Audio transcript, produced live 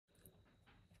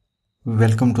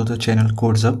Welcome to the channel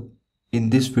Codes Up.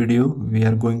 In this video, we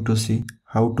are going to see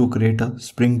how to create a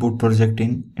Spring Boot project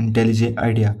in IntelliJ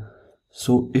IDEA.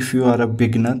 So if you are a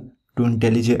beginner to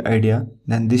IntelliJ IDEA,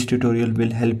 then this tutorial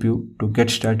will help you to get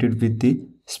started with the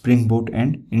Spring Boot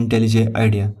and IntelliJ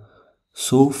IDEA.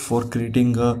 So for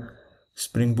creating a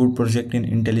Spring Boot project in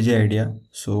IntelliJ IDEA,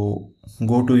 so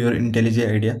go to your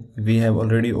IntelliJ IDEA. We have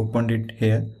already opened it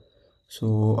here.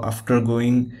 So after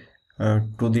going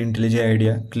to the IntelliJ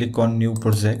IDEA, click on new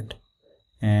project,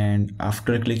 and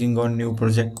after clicking on new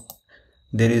project,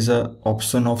 there is a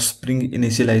option of Spring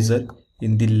Initializer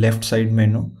in the left side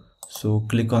menu. So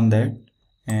click on that,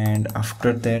 and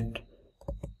after that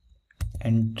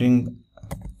entering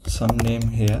some name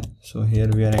here. So here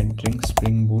we are entering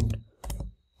Spring Boot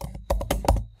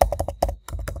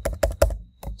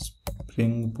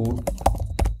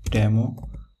demo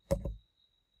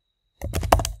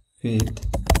with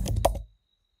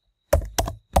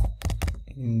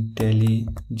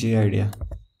IntelliJ IDEA.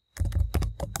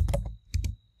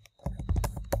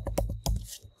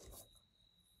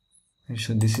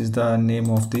 So this is the name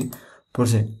of the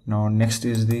project. Now next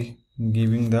is the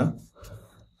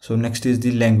next is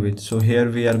the language. So here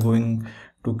we are going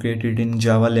to create it in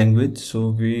Java language, so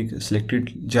we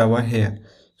selected Java here.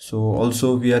 So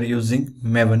also we are using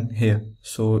Maven here.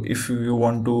 So if you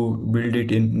want to build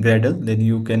it in Gradle, then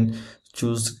you can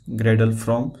choose Gradle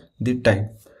from the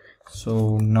type.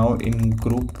 So now in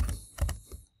group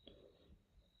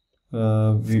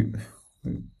we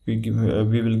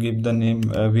will give the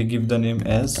name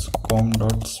as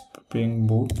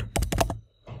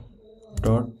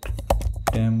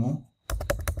com.springboot.demo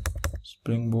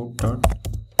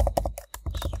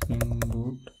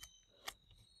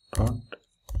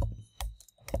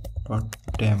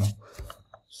springboot.demo.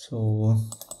 so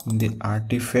in the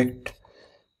artifact,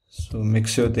 so make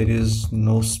sure there is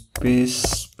no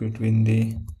space between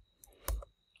the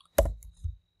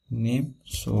name.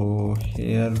 So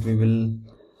here we will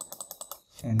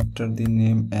enter the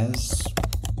name as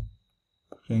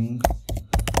Spring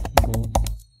Boot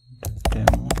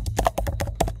Demo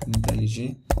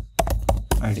IntelliJ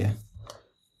IDEA.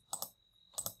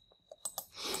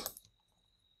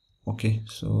 Okay,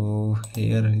 so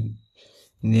here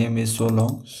name is so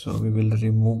long, so we will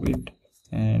remove it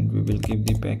and we will give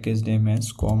the package name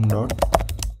as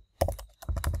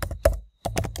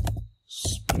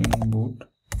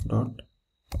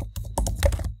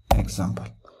com.springboot.example.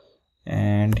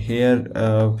 and here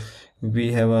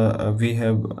we have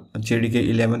JDK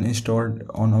 11 installed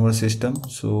on our system,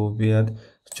 so we are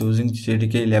choosing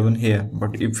JDK 11 here.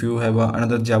 But if you have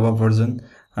another Java version,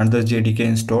 another JDK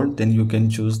installed, then you can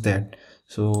choose that.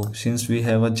 So since we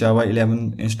have a Java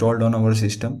 11 installed on our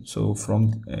system, so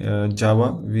from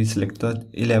Java we select the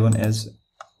 11 as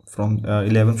from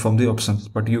 11 from the options,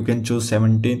 but you can choose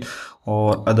 17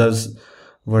 or others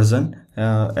version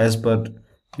as per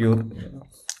your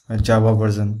Java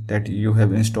version that you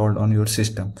have installed on your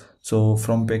system. So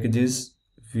from packages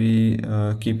we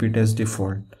keep it as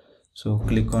default. So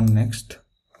click on next.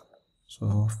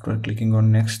 So after clicking on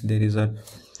next, there is a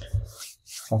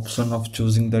option of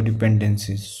choosing the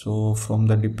dependencies. So from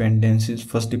the dependencies,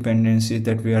 first dependency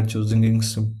that we are choosing in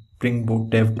Spring Boot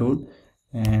Dev Tool,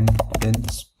 and then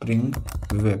Spring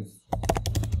Web.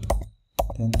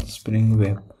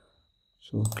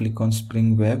 So click on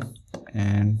Spring Web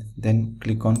and then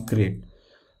click on create.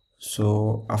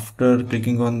 So after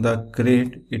clicking on the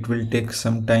create, it will take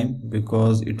some time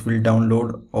because it will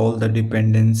download all the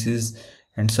dependencies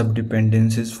and sub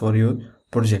dependencies for your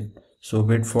project. So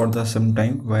wait for some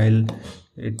time while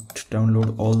it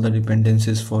download all the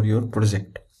dependencies for your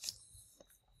project.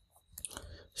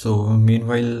 So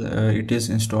meanwhile it is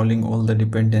installing all the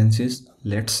dependencies,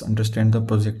 let's understand the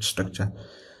project structure.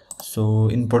 So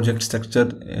in project structure,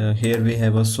 here we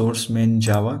have a source main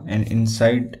Java, and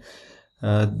inside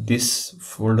this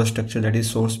folder structure, that is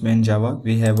source main Java,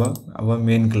 we have our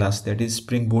main class, that is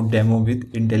Spring Boot Demo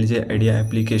with IntelliJ IDEA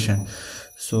application.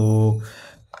 So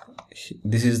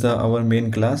this is our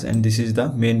main class, and this is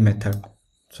the main method.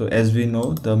 So as we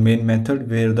know, the main method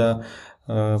where the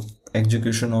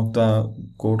execution of the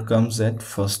code comes at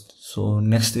first. So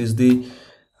next is the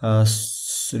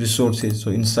resources.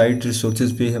 So inside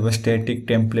resources we have a static,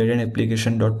 template, and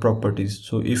application.properties.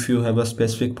 So if you have a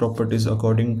specific properties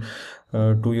according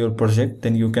to your project,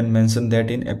 then you can mention that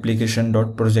in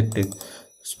application.projected.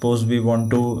 Suppose we want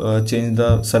to change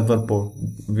the server port.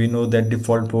 We know that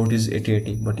default port is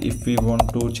 8080, but if we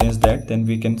want to change that, then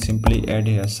we can simply add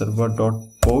here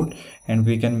server.port, and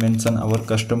we can mention our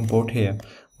custom port here.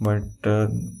 But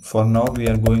for now we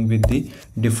are going with the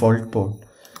default port.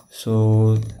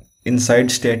 So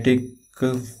inside static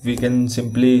we can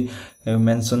simply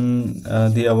mention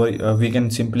we can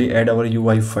simply add our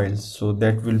UI files, so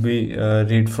that will be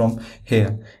read from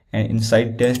here. And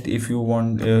inside test, if you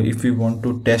want if we want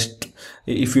to test,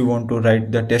 if you want to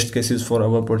write the test cases for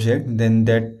our project, then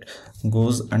that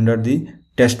goes under the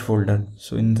test folder.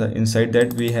 So inside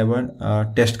that we have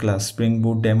a test class, Spring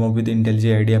Boot demo with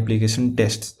IntelliJ IDEA application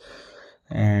tests.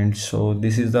 And so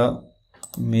this is the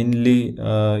mainly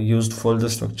used for the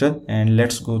structure. And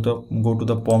let's go to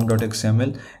the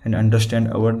pom.xml and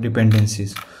understand our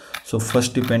dependencies. So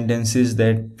first dependencies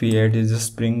that we add is a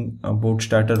Spring Boot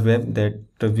starter web that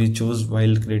we choose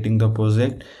while creating the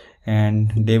project,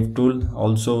 and dev tool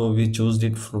also we choose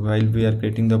it while we are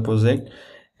creating the project.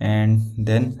 And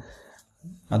then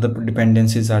other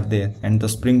dependencies are there, and the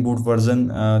Spring Boot version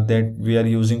that we are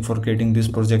using for creating this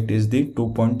project is the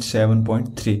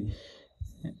 2.7.3.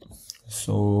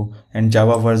 so and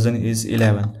Java version is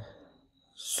 11.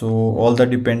 So all the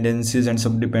dependencies and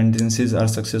sub dependencies are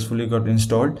successfully got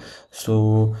installed.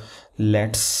 So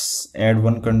let's add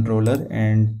one controller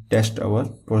and test our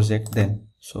project then.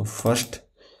 So first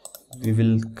we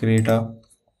will create a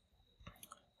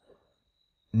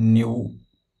new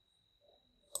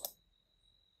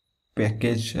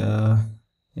package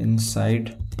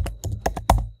inside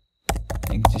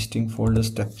existing folder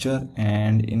structure,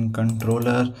 and in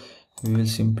controller we will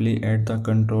simply add the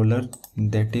controller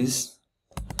that is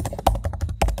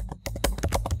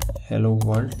hello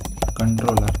world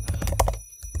controller.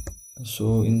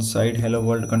 So inside hello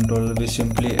world controller we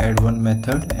simply add one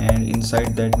method, and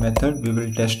inside that method we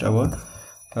will test our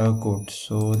code.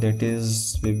 So that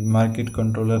is, we mark it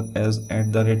controller as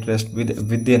 @rest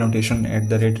with the annotation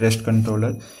 @rest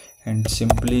controller, and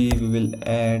simply we will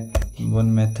add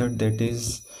one method that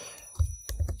is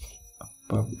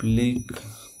public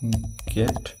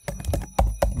get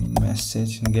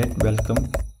message get welcome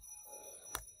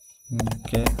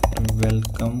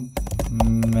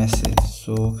message.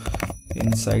 So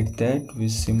inside that we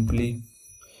simply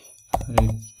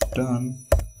return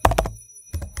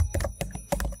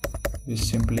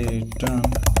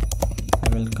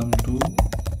welcome to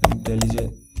IntelliJ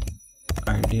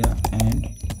IDEA and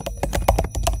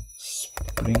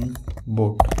Spring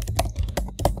Boot.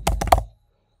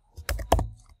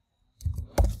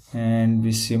 And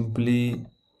we simply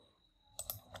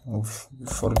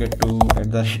forget to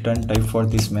add the return type for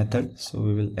this method, so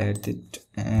we will add it,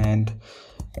 and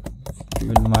we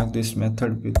will mark this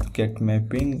method with get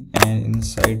mapping, and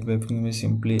inside mapping we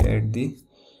simply add the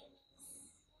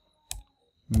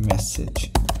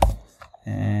message,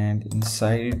 and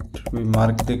inside we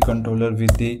mark the controller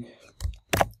with the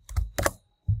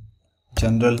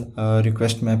general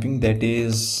request mapping that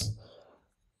is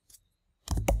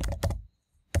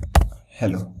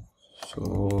hello.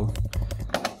 So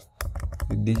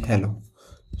with the hello,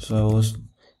 so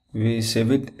we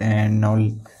save it, and now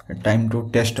time to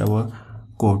test our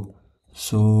code.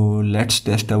 So let's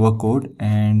test our code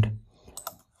and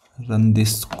run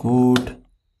this code.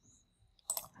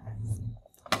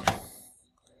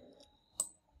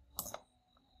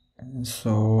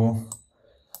 So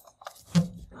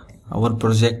our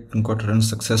project got run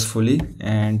successfully,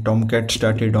 and Tomcat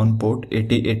started on port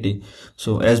 8080.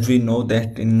 So as we know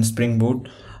that in Spring Boot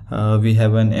we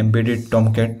have an embedded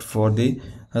Tomcat for the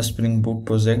Spring Boot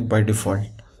project by default.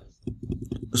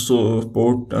 So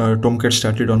Tomcat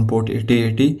started on port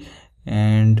 8080,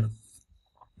 and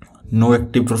no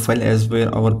active profile, as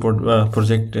where our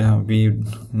project we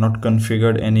not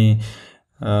configured any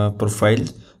profile.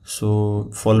 So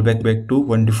fallback back to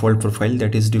one default profile,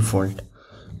 that is default.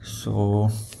 So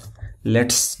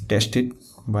let's test it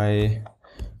by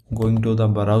going to the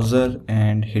browser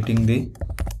and hitting the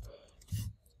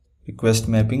request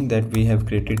mapping that we have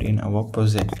created in our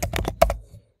project,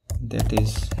 that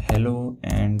is hello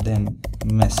and then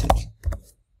message.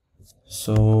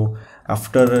 So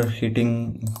after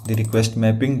hitting the request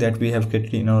mapping that we have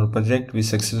created in our project, we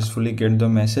successfully get the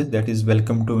message that is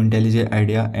welcome to IntelliJ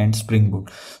IDEA and Spring Boot.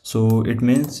 So it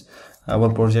means our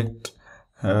project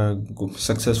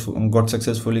got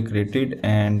successfully created,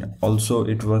 and also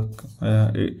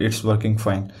it's working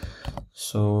fine.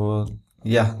 So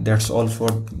yeah, that's all for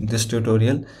this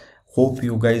tutorial. Hope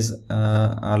you guys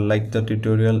like the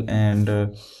tutorial,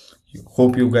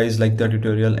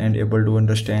 and able to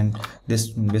understand this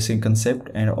basic concept,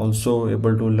 and also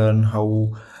able to learn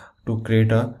how to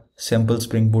create a sample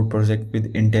Spring Boot project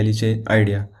with IntelliJ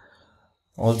IDEA.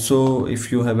 Also,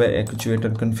 if you have an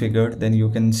actuator configured, then you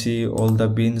can see all the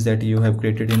beans that you have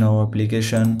created in our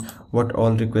application, what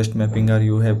all request mapping are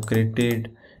you have created,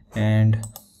 and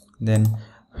then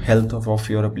health of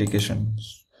your application.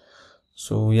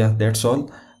 So yeah, that's all.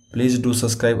 Please do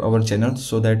subscribe our channel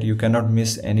so that you cannot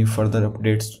miss any further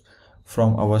updates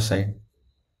from our side.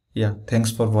 Yeah,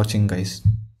 thanks for watching guys.